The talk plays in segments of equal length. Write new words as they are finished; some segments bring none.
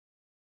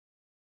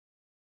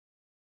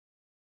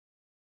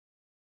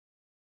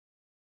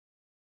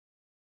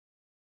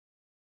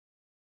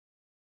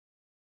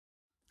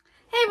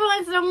Hey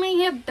everyone, Stormwings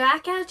here,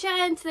 back at ya,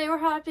 and today we're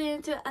hopping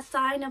into a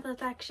sign of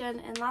affection.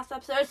 In last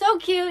episode, so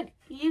cute,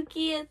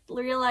 Yuki is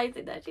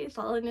realizing that she's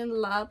falling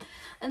in love,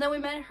 and then we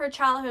met her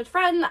childhood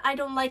friend. I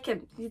don't like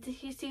him.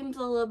 He seems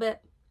a little bit,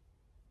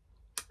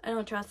 I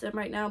don't trust him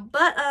right now,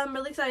 but I'm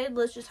really excited.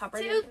 Let's just hop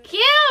right in. Too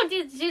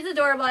cute! She's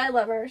adorable. I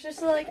love her. It's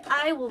just like,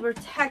 I will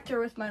protect her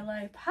with my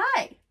life.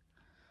 Hi!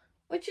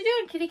 What you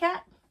doing, kitty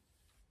cat?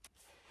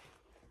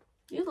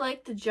 You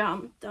like to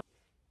jump, don't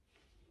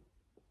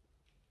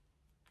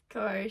Of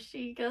course,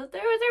 she goes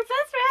there with her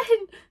best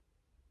friend.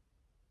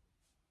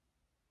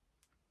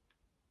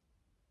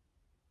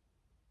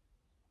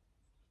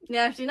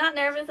 Yeah, she's not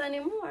nervous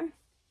anymore.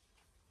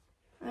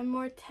 I'm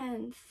more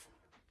tense.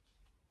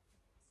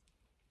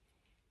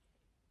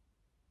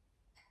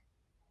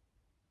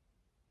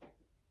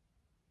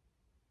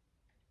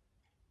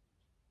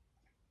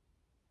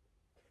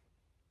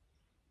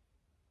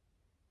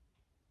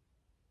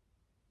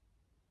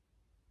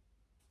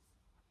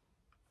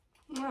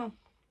 Oh.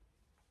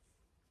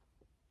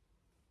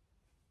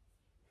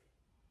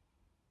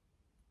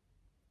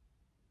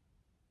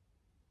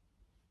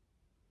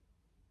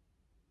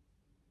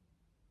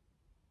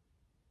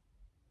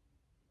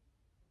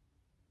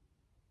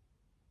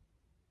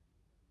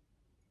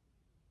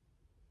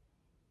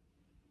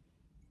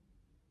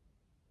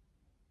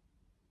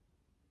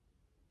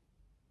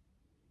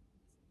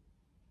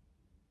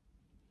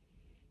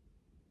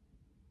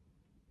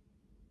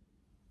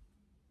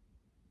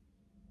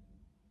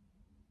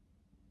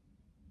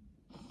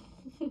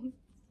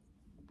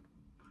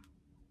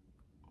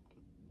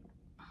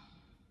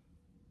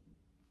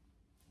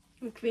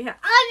 Look me.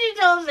 Oh,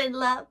 she's almost in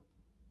love.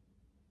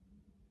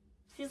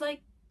 She's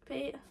like,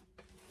 pay.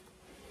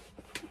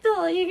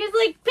 Oh, you just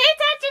like, pay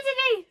attention to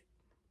me.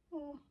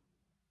 Oh,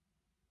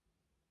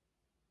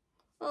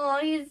 oh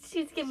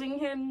she's giving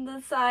him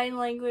the sign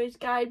language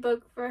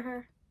guidebook for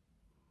her.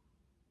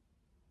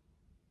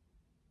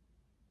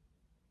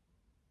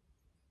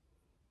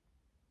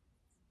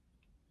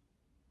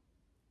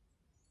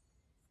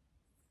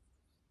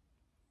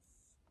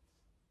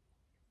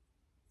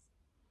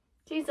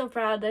 She's so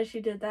proud that she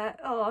did that.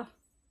 Oh.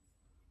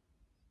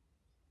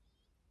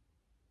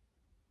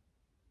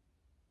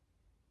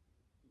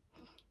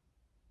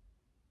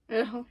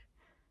 Oh.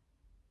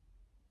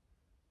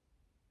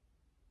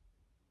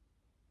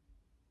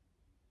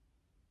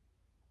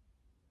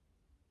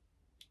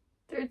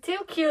 They're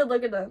too cute.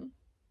 Look at them.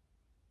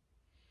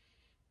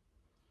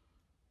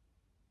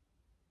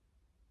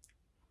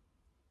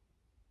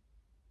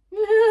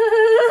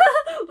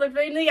 Look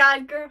right in the eye,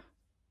 girl.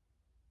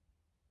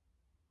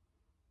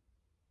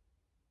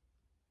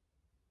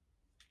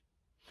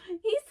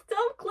 He's so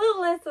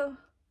clueless.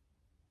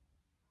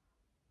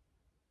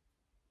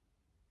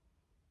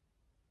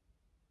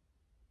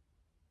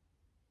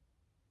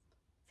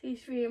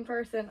 She's free in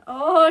person.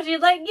 Oh, she's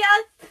like,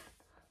 yes!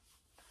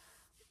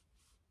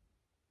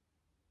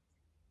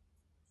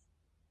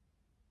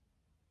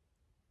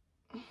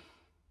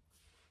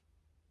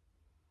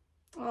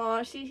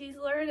 Oh, she's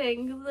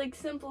learning, like,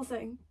 simple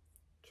thing.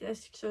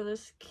 So this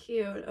is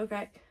cute.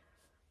 Okay.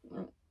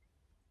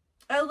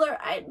 I can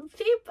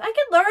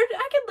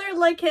learn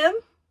like him.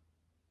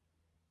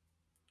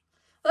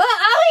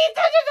 Oh, he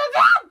touches the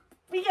top!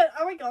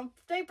 Are we going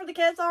straight for the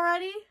kiss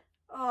already?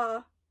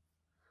 Oh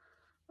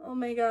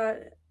my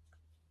god.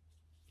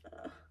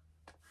 Look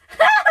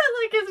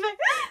at his face.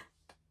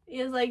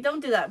 He was like, don't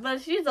do that.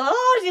 But she's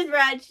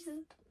red.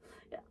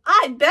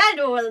 I bet,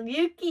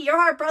 Yuki, your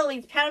heart probably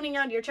is pounding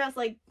on your chest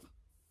like,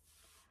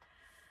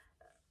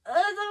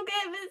 it's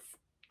okay, miss.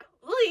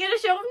 Well, you gonna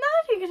show him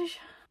that? You gonna show?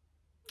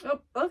 Oh,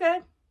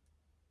 okay.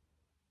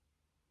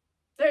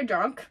 They're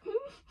drunk.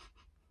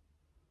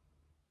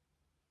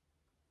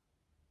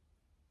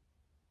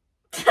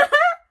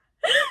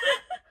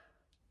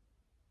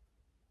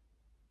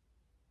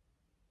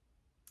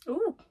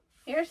 Ooh,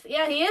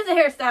 yeah, he is a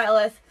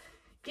hairstylist.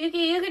 Yuki,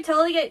 you could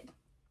totally get.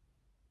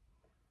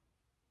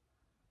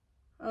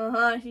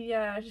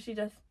 Yeah, she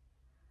does.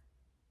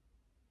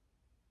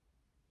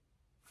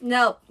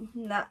 No,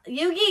 not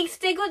Yuki.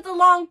 Stick with the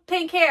long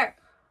pink hair.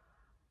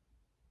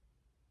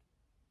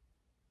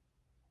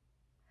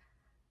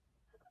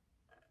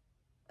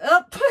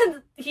 Oh,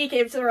 he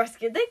came to the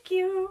rescue. Thank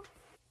you.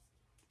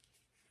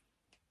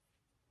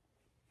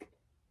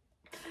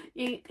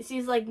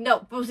 She's like, no,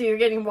 Boosie, you're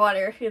getting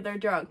water. They're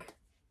drunk.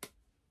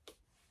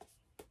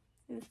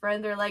 His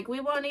friends are like,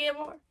 we want to get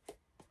more.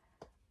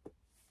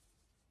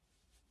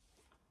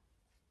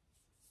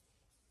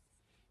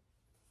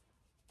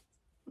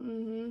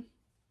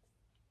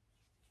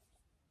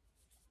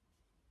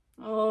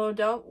 Oh,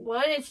 don't.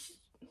 What is.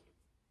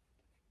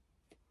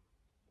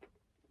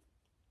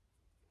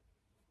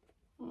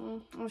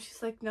 Oh,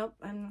 she's like, nope,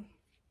 I'm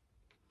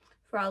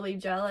probably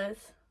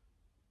jealous.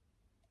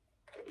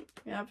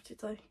 Yeah, but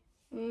she's like,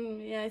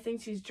 yeah, I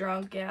think she's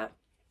drunk, yeah.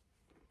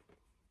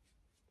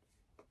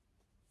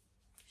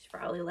 She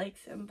probably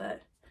likes him,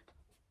 but.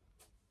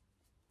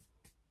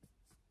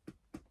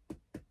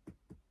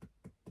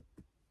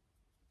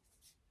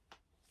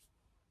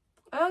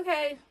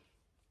 Okay.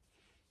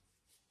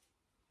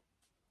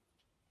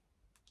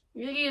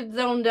 You get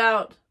zoned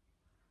out.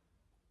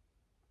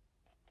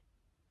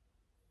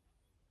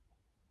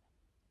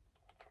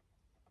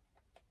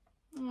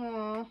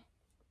 Aww.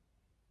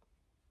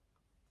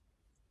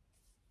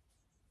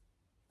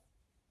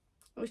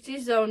 Well,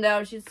 she's zoned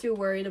out. She's too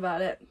worried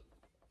about it.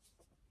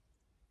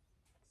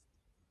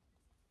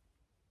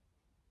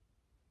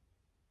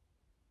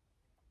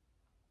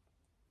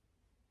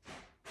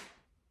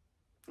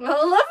 Well, I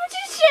love when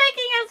she's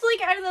shaking. It's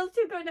like, are those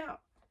two going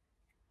out?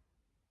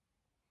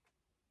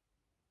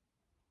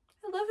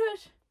 I love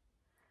it.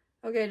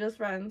 Okay, just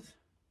friends.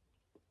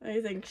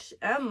 I think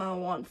Emma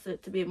wants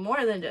it to be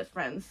more than just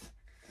friends.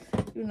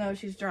 Even though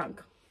she's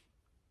drunk.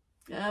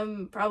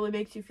 Probably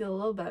makes you feel a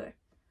little better.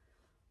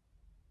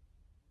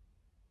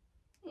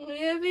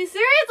 Yeah, be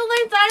serious and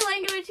learn sign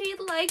language. He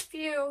likes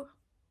you.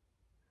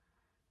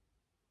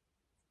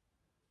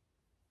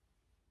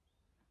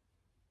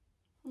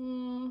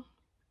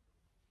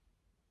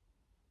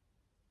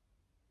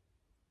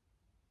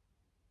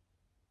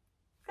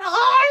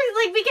 Oh, he's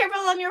like, be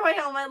careful on your way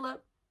home, I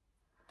love.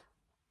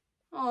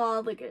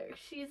 Oh, look at her.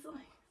 She's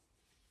like,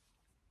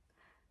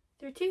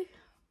 they're two.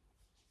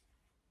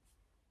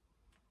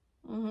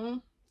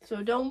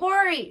 So don't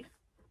worry.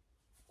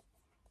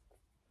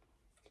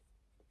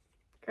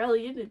 Girl,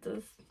 you did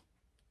this.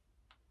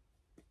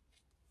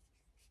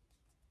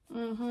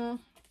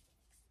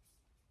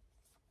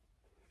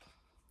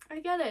 I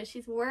get it.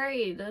 She's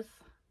worried. That's.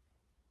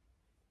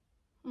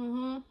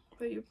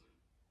 But you.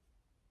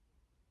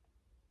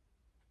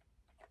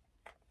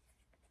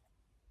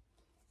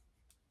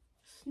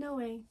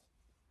 Snowing.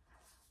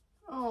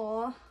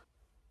 Oh.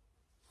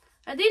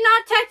 I did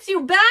not text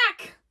you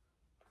back.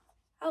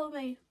 Help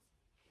me.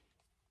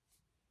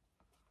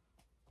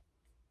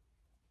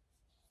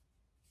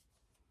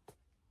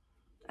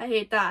 I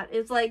hate that.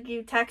 It's like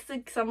you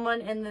texted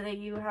someone and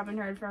then you haven't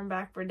heard from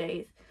back for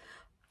days.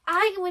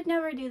 I would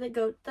never do the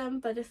goat them,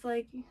 but it's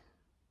like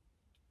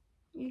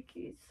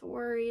Yuki's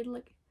worried.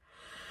 Look.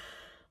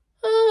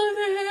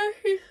 Oh,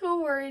 he's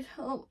so worried.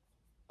 Oh,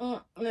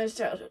 there's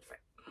childhood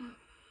friend.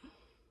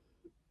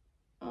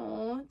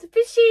 Oh, the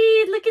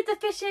fishy! Look at the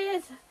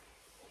fishes.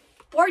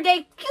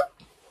 4-day.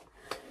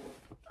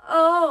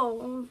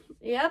 Oh,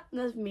 yep,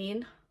 that's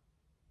mean.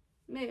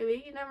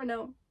 Maybe, you never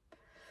know.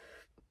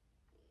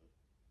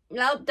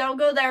 Nope, don't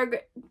go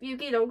there,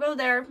 Yuki. Don't go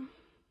there.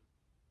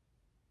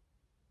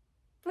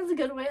 That's a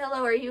good way.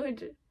 Hello, are you?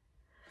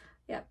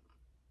 Yep.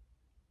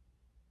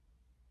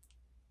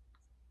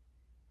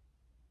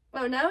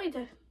 Oh, now he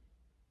did.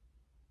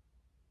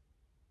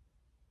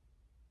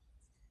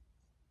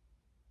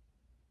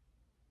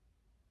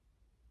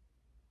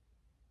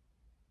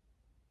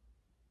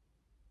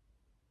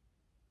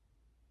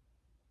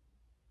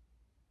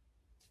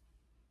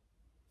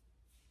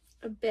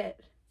 A bit.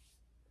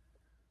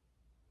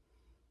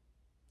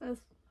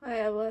 That's I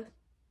have a.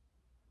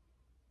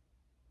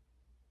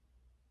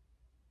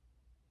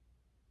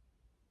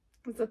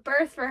 It's a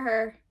birth for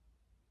her.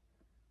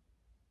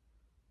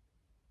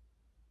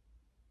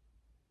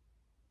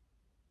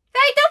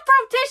 Hey, don't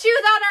throw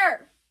tissues on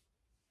her!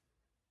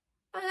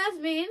 Oh, that's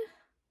mean.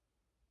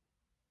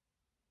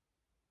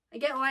 I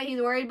get why he's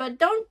worried, but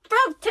don't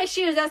throw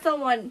tissues at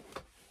someone.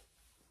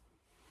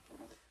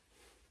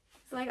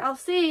 It's like, I'll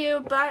see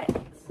you, but...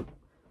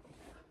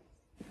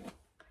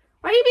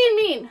 Why are you being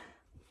mean?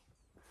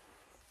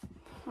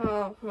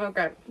 Oh,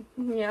 okay.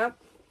 Yep.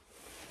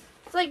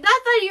 It's like,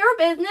 that's not your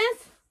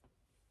business.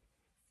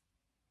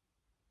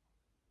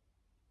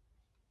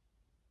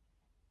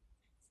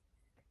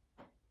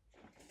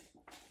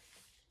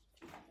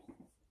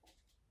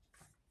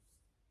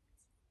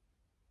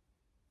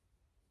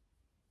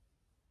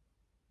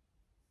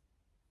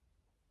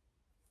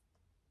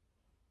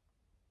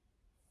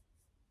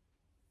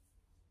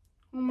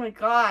 Oh my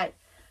god.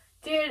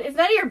 Dude, it's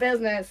none of your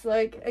business.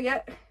 Like, I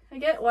get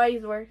why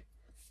he's worried.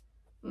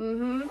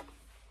 I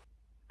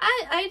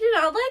do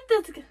not like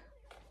this.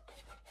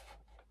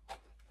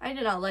 I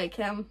do not like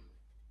him.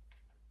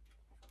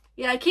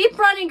 Yeah, keep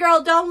running,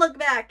 girl. Don't look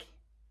back.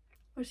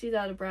 Oh, she's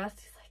out of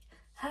breath. She's like,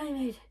 I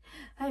made it.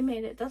 I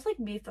made it. That's like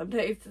me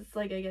sometimes. It's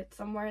like I get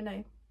somewhere and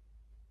I...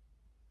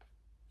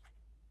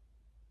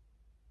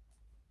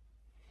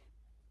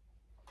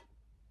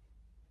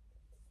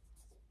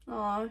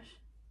 Aw.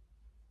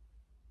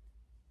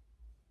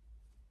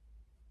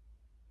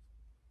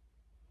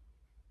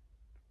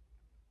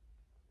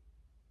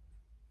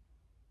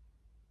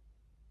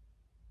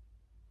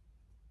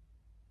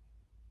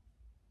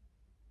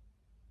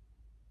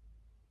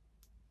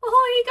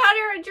 Oh, he got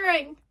her a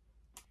drink.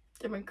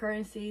 Different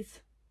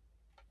currencies.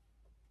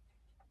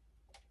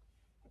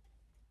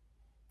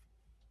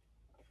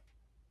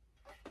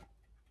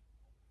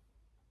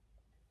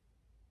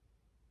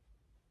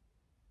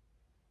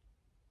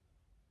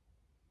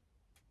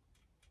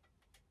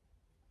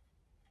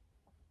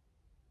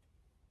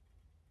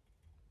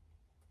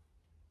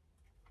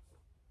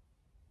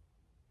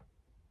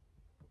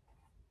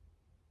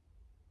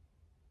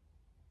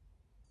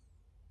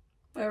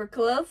 We were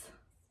close.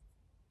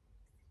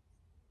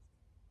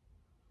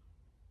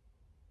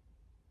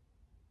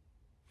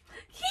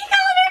 He got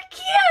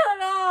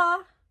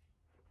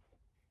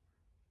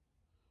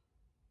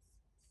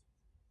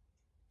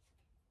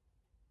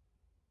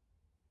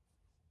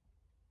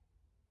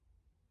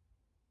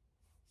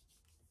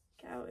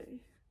Cowie.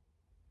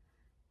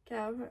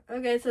 Cow.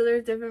 Okay, so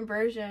there's a different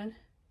version.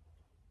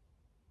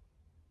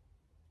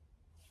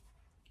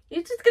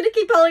 You're just gonna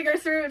keep pulling her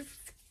through.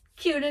 It's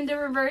cute in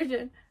different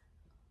version.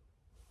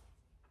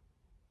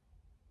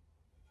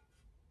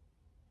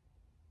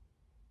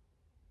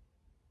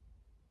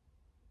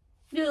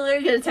 You're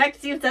literally gonna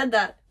text you said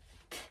that.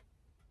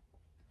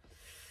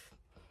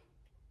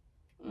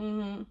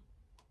 Mm-hmm.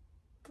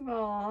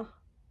 Aww.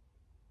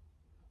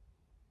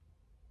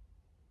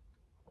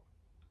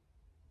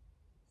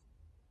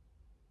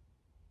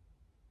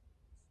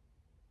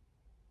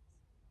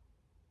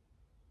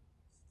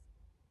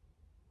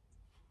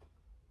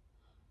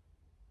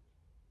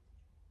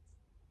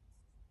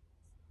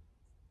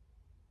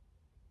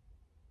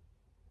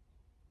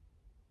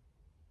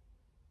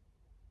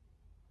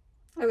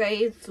 Okay,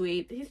 he's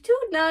sweet. He's too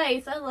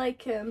nice. I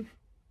like him.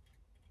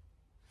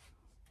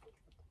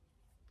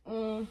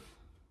 Mm.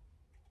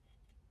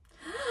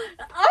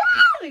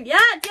 Oh,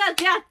 yes, yes,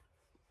 yes.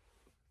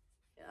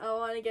 I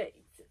want to get...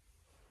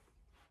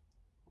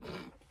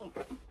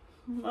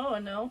 Oh,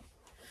 no.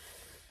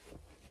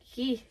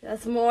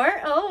 That's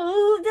more.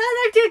 Oh,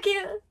 they're too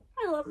cute.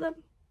 I love them.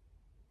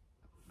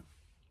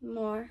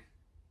 More.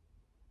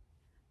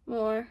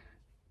 More.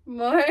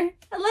 More. I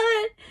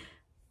love it.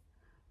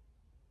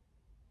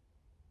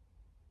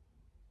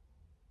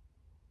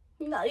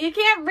 No, you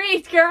can't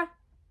reach, girl.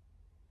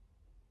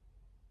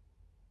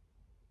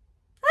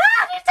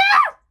 Ah,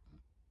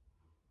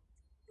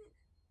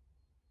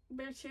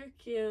 they're too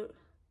cute.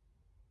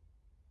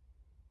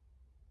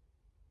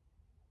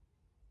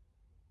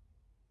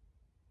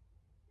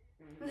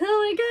 Oh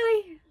my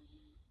god.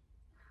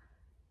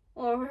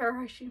 Oh,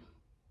 where is she?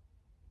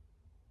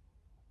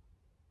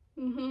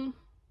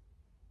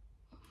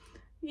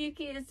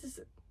 Yuki is just...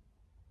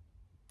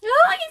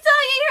 Oh, I can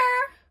still eat her!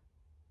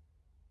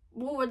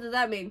 Well, what does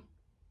that mean?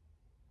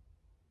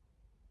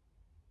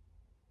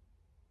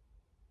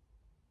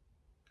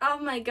 Oh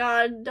my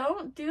god,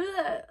 don't do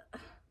that.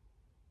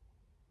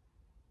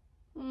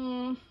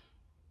 Oh,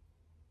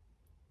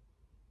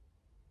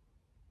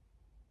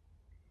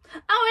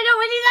 I know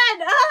what he said!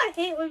 Oh, I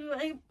hate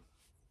when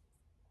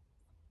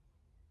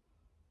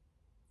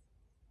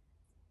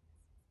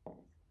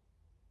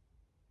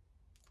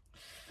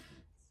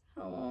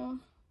Oh.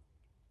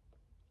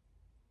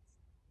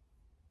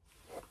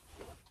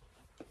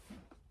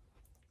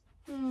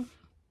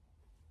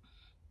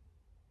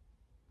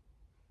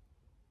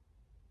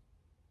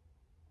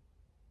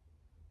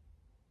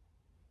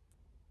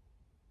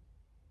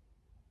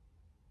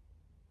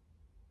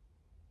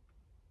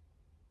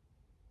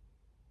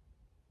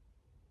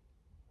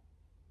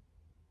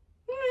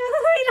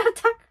 We don't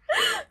talk.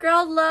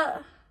 Girl,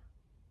 love.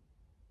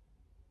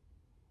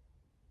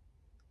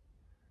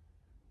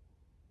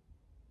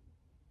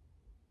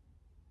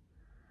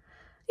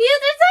 You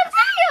did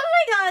something! Oh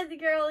my god,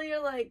 girl,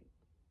 you're like...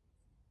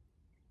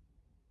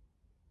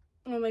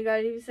 Oh my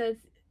god, you said...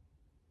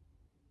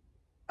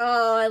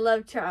 Oh, I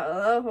love Charlie.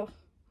 Oh.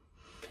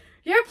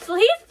 You're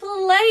please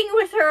playing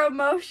with her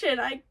emotion.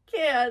 I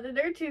can't.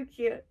 They're too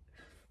cute.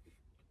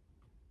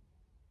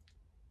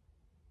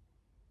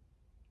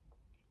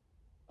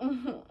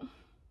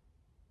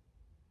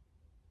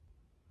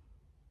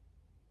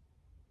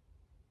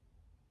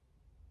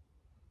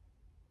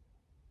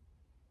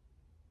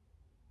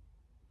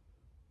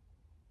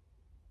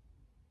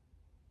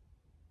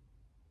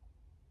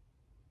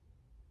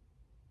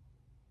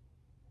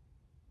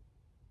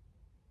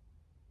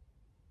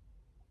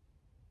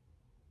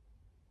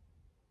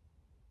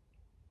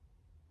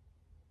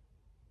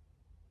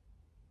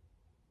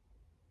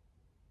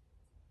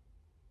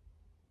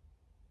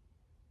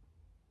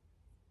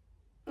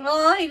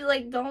 Oh, he's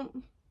like,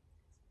 don't.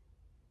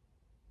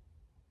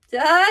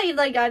 He's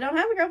like, I don't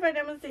have a girlfriend,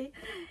 Emily.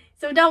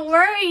 So don't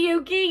worry,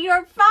 Yuki,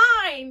 you're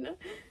fine.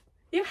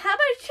 You have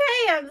a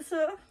chance.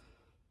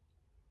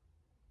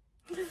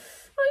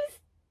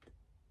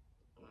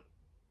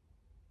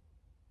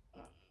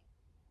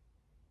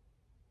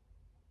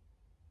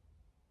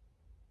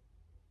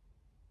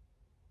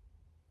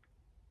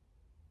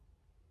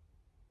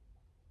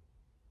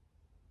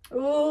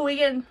 Oh, we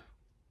can.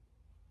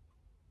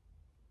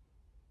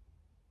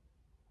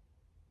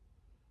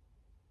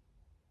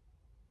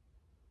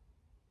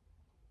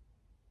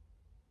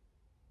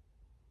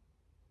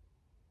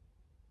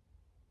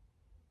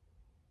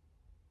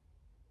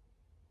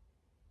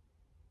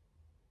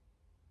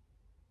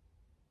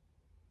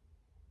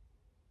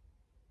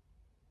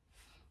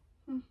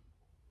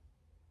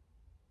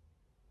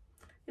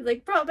 He's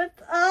like, bro, but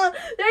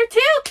they're too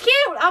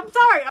cute. I'm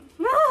sorry.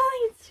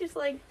 It's just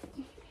like.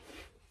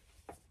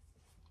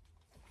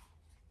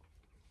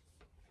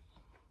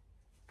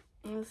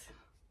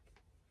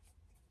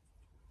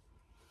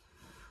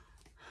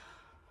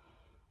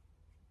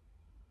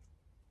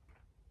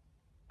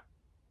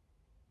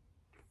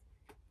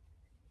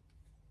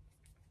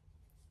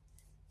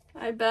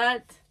 I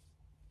bet.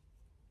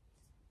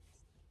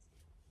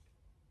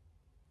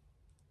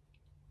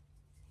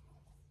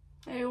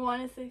 I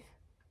want to see.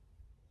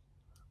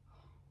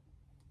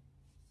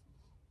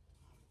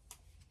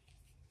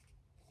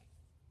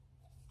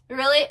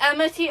 Really?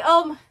 Emma T.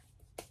 Oh,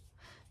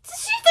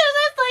 she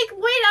doesn't like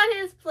wait on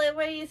his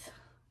ways.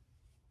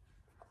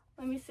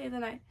 Let me see the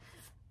night.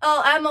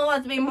 Oh, Emma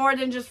wants to be more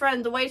than just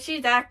friends. The way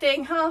she's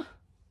acting, huh?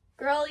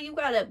 Girl, you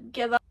gotta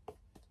give up.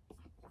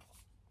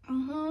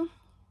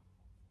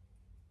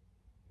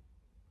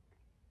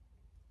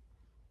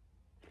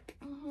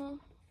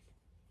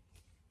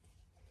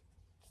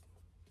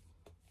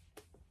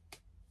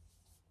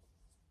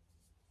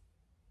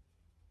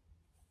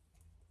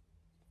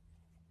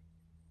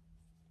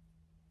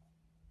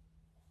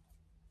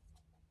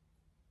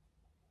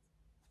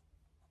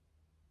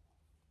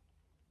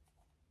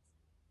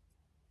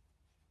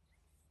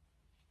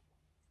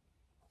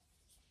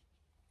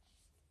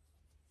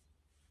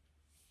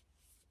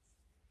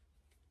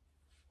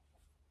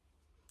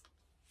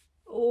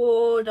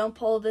 Oh, don't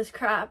pull this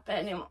crap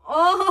anymore.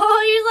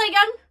 Oh, he's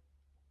like,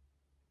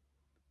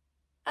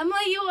 I'm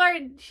like, you are.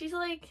 She's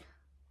like,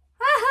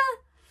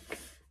 haha.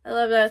 I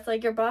love that. It's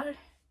like your body.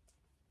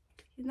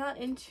 He's not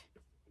in.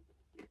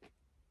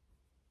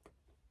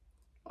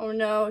 Oh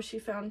no, she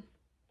found.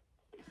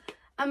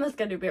 Emma's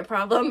gonna be a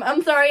problem.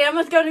 I'm sorry,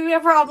 Emma's gonna be a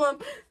problem.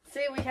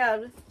 See, we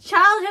have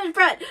childhood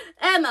friend,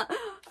 Emma.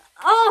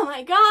 Oh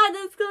my god,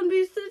 that's gonna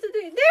be so.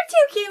 They're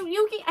too cute.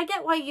 Yuki, I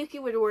get why Yuki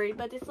would worry,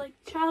 but it's like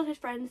childhood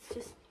friends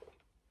just.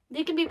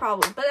 They can be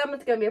problems, but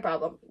Emma's gonna be a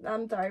problem.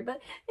 I'm sorry, but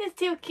it's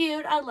too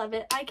cute. I love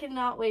it. I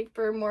cannot wait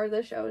for more of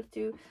the show. It's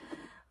too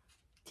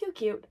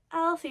cute.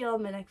 I'll see you all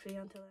in my next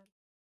video. Until then.